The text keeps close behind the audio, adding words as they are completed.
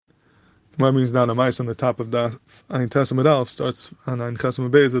What means down a mice on the top of the Ein Testament Alf starts on Ein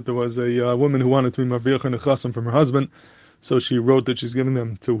Chesam Beis that there was a woman who wanted to be Marviach and Nechasim from her husband, so she wrote that she's giving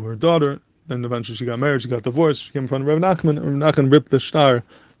them to her daughter. Then eventually she got married, she got divorced, she came in front of Rav Nachman, and Rav Nachman ripped the shtar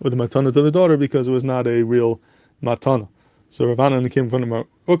with the matana to the daughter because it was not a real matana. So Rav Nachman came in front of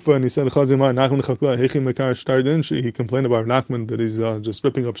Ukva and he said, he complained about Rav Nachman that he's just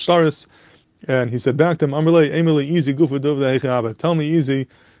ripping up shtaris, and he said back to him, Easy, tell me easy.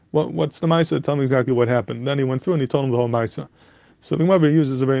 What's the Maisa? Tell me exactly what happened. Then he went through and he told him the whole Maisa. So the Gemara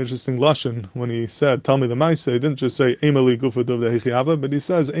uses a very interesting lashon when he said, "Tell me the Maisa." He didn't just say "Emily Gufah Dovda Hichi Hava," but he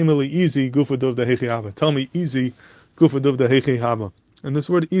says "Emily Easy Gufah Dovda Hichi Hava." Tell me easy Gufah Dovda Hichi Hava. And this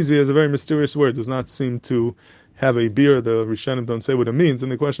word "easy" is a very mysterious word. It does not seem to have a beer. The Rishonim don't say what it means.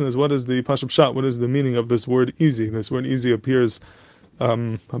 And the question is, what is the Pashup Shat? What is the meaning of this word "easy"? This word "easy" appears a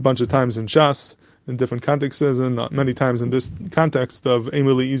bunch of times in Shas, in different contexts, and many times in this context of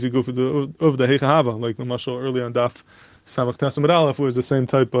Emily Easy Gufah of the Hichi Hava, like the mashal earlier on Daf Samach Tesam Aleph was the same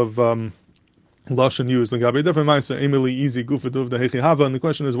type of lashon used. Like a different Maisa, Emily Easy Gufah of the Hichi Hava, and the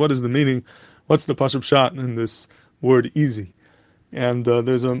question is, what is the meaning? What's the Pashup Shat in this word "easy"? And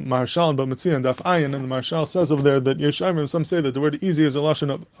there's a Marshal in Bamitzia and Daf Ayin, and the Marshal says over there that Yeshayim, some say that the word "easy" is a lashon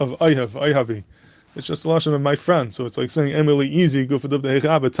of Ayhavi. It's just a lashon of my friend. So it's like saying, Emily Easy Gufah of the Hichi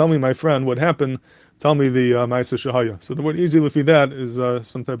Hava, tell me my friend what happened, tell me the Maisa Shahaya. So the word "easy" lefi that is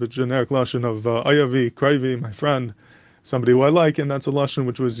some type of generic lashon of Ayavi, Kraivi, my friend, somebody who I like, and that's a lashon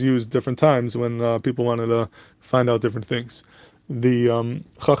which was used different times when people wanted to find out different things. The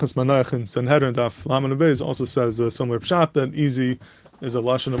Chachas Manach in Sanhedrin Daf Laman Beis also says a similar pshat that easy is a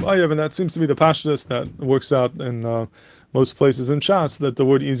lashon of Ayav, and that seems to be the pashtus that works out in most places in Shas, that the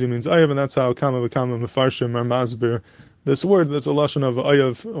word easy means Ayav, and that's how Kama V'Kama Mefarshim are masbir this word that's a lashon of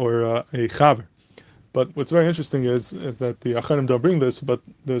Ayav or a chaver. But what's very interesting is that the Acharim don't bring this, but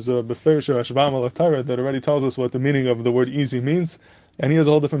there's a Beferish Ashbam al that already tells us what the meaning of the word easy means, and he has a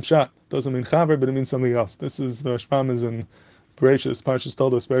whole different shot. It doesn't mean chaver, but it means something else. This is, the Ashbam is in Bereshis, Parshas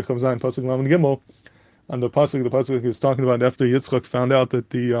told us, Berech Chav Zayin, Pasuk Laman Gimel, and the pasuk is talking about after Yitzchak found out that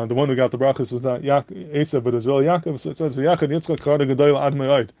the one who got the brachas was not Esav, but as well Yaakov. So it says, "V'yachad Yitzchak chara gedoyel ad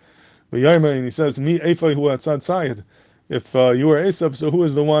me'od." V'yarmei, and he says, "Mi eifai hu atzad tzayid." If you were Esav, so who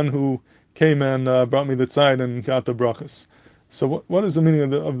is the one who came and brought me the tzayid and got the brachas? So what is the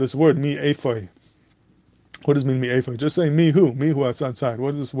meaning of this word mi eifai? What does it mean mi eifai? Just saying mi hu atzad tzayid.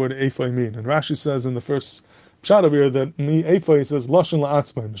 What does this word eifai mean? And Rashi says in the first pshat over here that mi eifai says lashon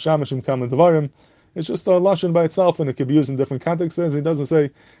la'atzmaim shamashim kama devarim. It's just a lashon by itself, and it can be used in different contexts. He doesn't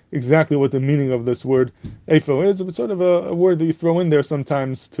say exactly what the meaning of this word "eifo" is. It's sort of a word that you throw in there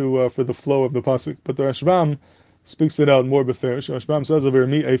sometimes to for the flow of the pasuk. But the Rashbam speaks it out more beferish. Rashbam says over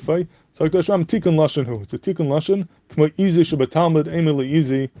mi eifai. It's like the Rashbam tikun lashon hu. It's a tikun lashon. K'mo easy shabatalmud emily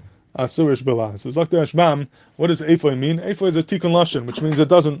easy asurish belaz. So it's like the Rashbam. What does eifai mean? Eifai is a tikun lashon, which means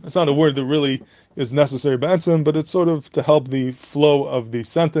it's not a word that really is necessary b'etzem, but it's sort of to help the flow of the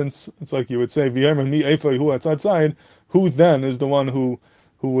sentence. It's like you would say, "V'yerman mi eifai hu atzad, who then is the one who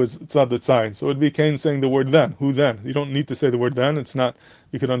was tzad the tzad." So it would be Cain saying the word then. Who then? You don't need to say the word then. It's not.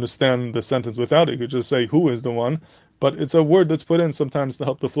 You could understand the sentence without it. You could just say who is the one. But it's a word that's put in sometimes to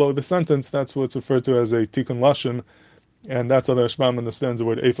help the flow of the sentence. That's what's referred to as a tikkun lashon. And that's how the Rashbam understands the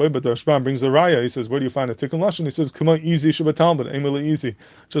word eifai. But the Rashbam brings the raya. He says, where do you find a tikkun lashon? He says, "K'mo easy shabatalmud, emily easy."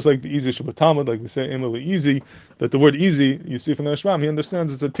 Just like the easy shabatalmud, like we say emily easy. That the word easy, you see from the Rashbam, he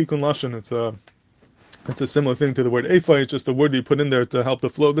understands it's a tikkun lashon. It's a similar thing to the word eifai. It's just a word that you put in there to help the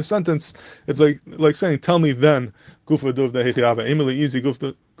flow of the sentence. It's like saying, "Tell me then, gufah dovda hichi hava, emily easy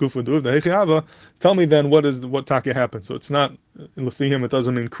gufah dovda hichi hava." Tell me then what taka happened. So it's not lefihim. It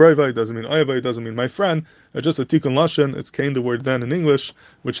doesn't mean kreva. It doesn't mean ayva. It doesn't mean my friend. It's just a tikkun lashon. It's came the word then in English,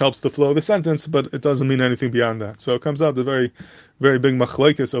 which helps the flow of the sentence, but it doesn't mean anything beyond that. So it comes out the very, very big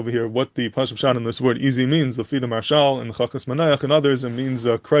machlekes over here. What the pashup shat in this word easy means. Lefi the Marshal and the Chachas Manayach and others, it means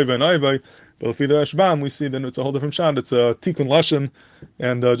kreva and ayva. But lefi the Rashbam, we see that it's a whole different shat. It's a tikkun lashon,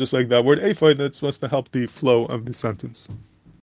 and just like that word eifai, that's supposed to help the flow of the sentence.